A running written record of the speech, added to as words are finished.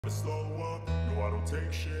slow up, no I don't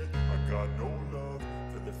take shit. I got no love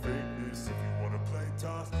for the fakeness. If you wanna play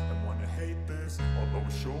tough and wanna hate this, I'll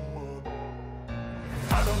always show up.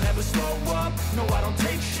 I don't ever slow up, no I don't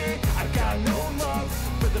take shit. I got no love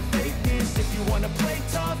for the fakeness. If you wanna play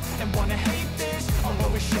tough and wanna hate this, I'll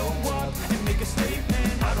always show up and make a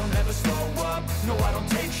statement. I don't ever slow up, no I don't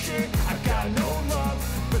take shit. I got no love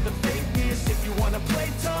for the fakeness. If you wanna play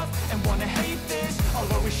tough and wanna hate this,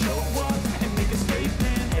 I'll always show up and make a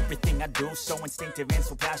statement. Everything I do so instinctive and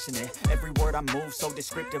so passionate. Every word I move so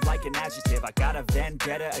descriptive like an adjective. I got a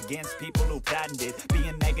vendetta against people who patented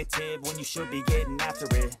being negative when you should be getting after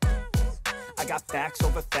it. I got facts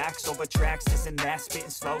over tracks, this and that. Spitting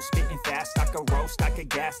slow, spitting fast. I could roast, I could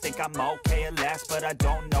gas. Think I'm okay at last, but I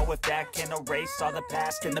don't know if that can erase all the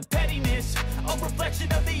past. And the pettiness, a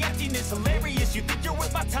reflection of the emptiness. Hilarious, you think you're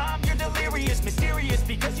worth my time, you're delirious. Mysterious,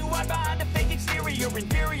 because you hide behind a fake exterior.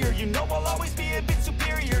 Inferior, you know I'll always be a bit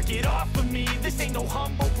superior. Get off of me, this ain't no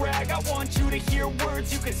humble brag. I want you to hear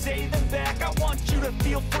words, you can say them back. I want you to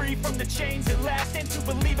feel free from the chains at last, and to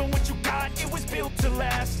believe in what you got, it was built to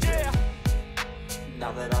last, yeah.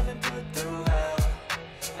 Now that I've been put through hell,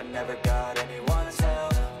 I never got anyone's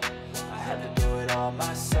help. I had to do it all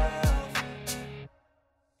myself.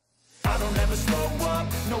 I don't ever slow up,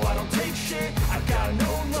 no I don't take shit. I got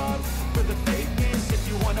no love for the fakeness. If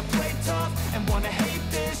you wanna play tough and wanna hate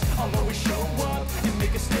this, I'll always show up and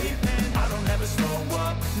make a statement. I don't ever slow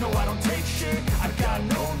up, no I don't take shit. I got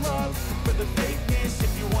no love for the fakeness.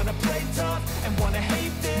 If you wanna play tough and wanna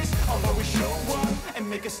hate this, I'll always show up and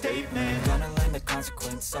make a statement. Gonna learn the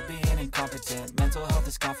consequence of being incompetent. Mental health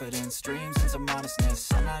is confidence, dreams and some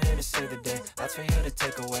honestness. I'm not here to save the day, that's for you to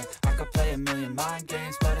take away. I could play a million mind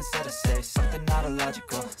games, but instead I say something not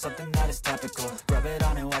illogical, something that is topical. Rub it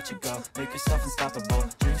on and watch it go, make yourself unstoppable.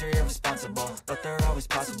 Dreams are irresponsible, but they're always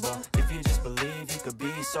possible. If you just believe, you could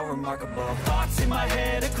be so remarkable. Thoughts in my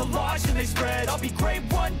head, a collage and they spread. I'll be great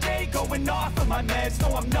one day, going off of my meds.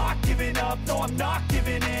 No, I'm not giving up, no, I'm not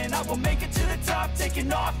giving in. I will make it to the top,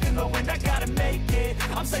 taking off in the wind. I gotta make it,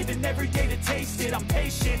 I'm saving every day to taste it. I'm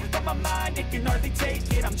patient, but my mind, it can hardly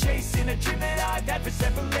take it. I'm chasing a dream that I've had for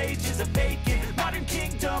several ages. A vacant, modern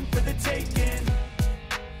kingdom for the taking.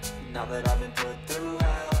 Now that I've been put through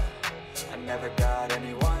hell, I never got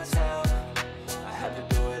anyone's help. I had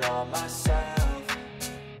to do it all myself.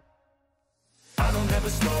 I don't ever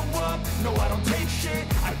slow up, no I don't take shit.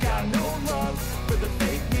 I got no love for the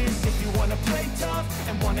fakeness. If you wanna play tough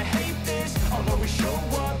and wanna hate this, I'll always show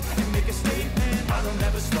up and make a statement. I don't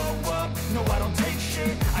ever slow up, no I don't take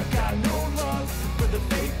shit. I got no love for the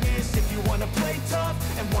fakeness. If you wanna play tough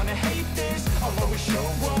and wanna hate this, I'll always show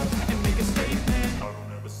up and make a statement. I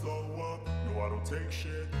don't ever slow up, no I don't take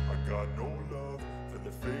shit. I got no love for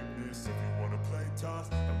the fakeness. If you wanna play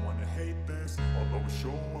tough and wanna hate this, I'll always show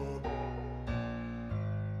up.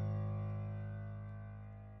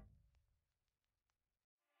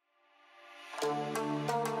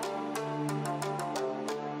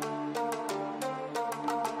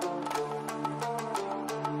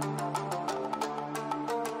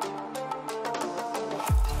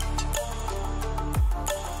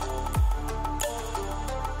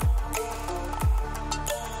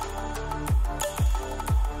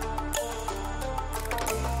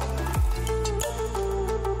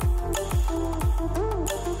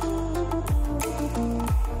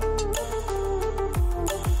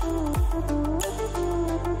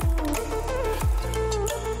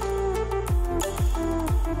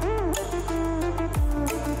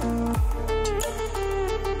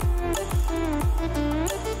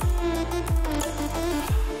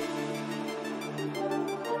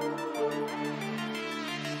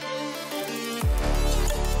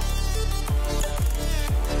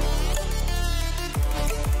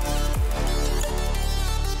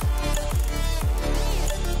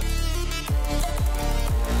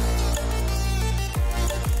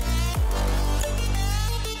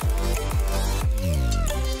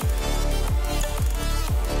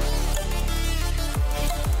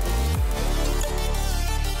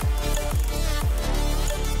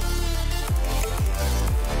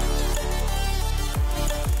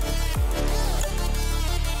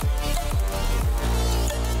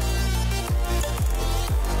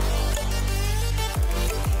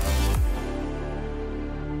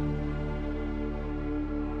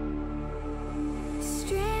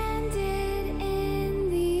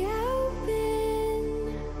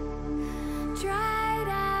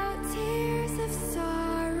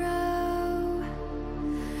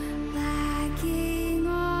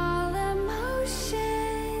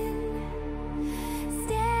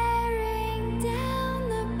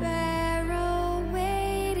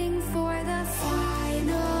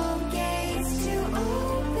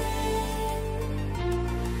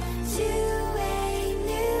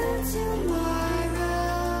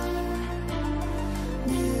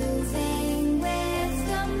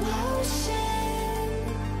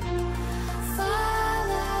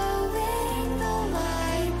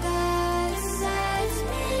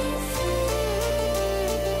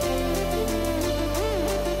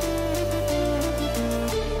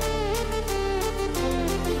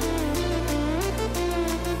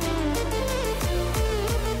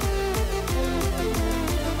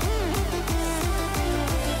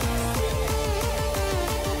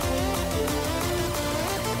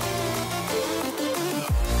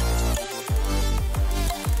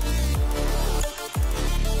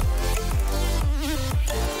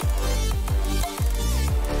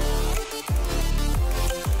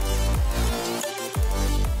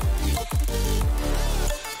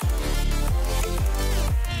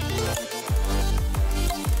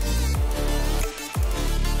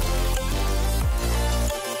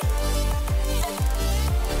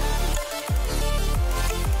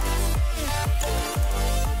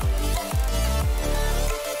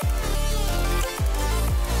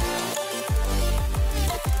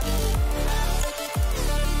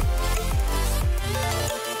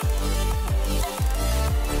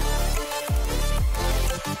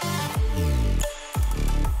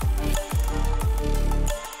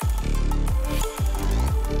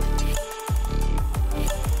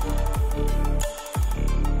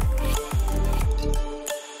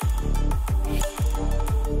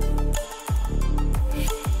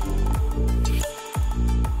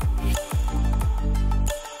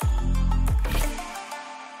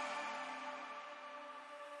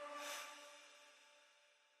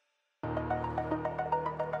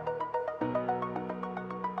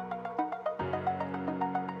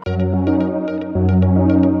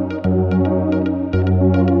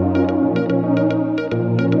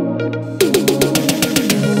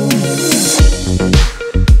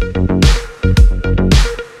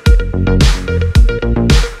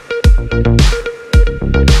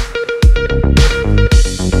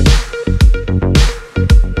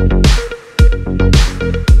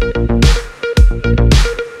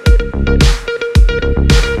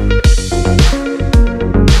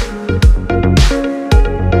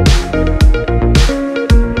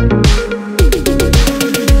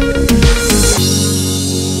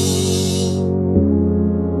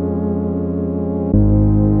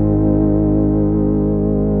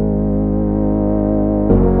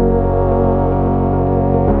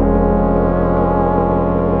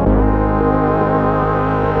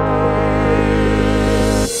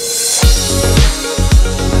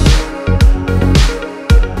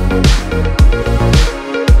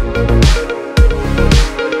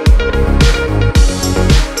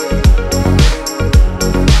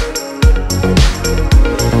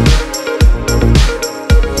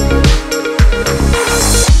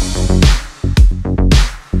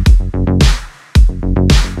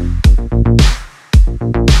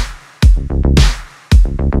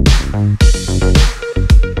 Bye.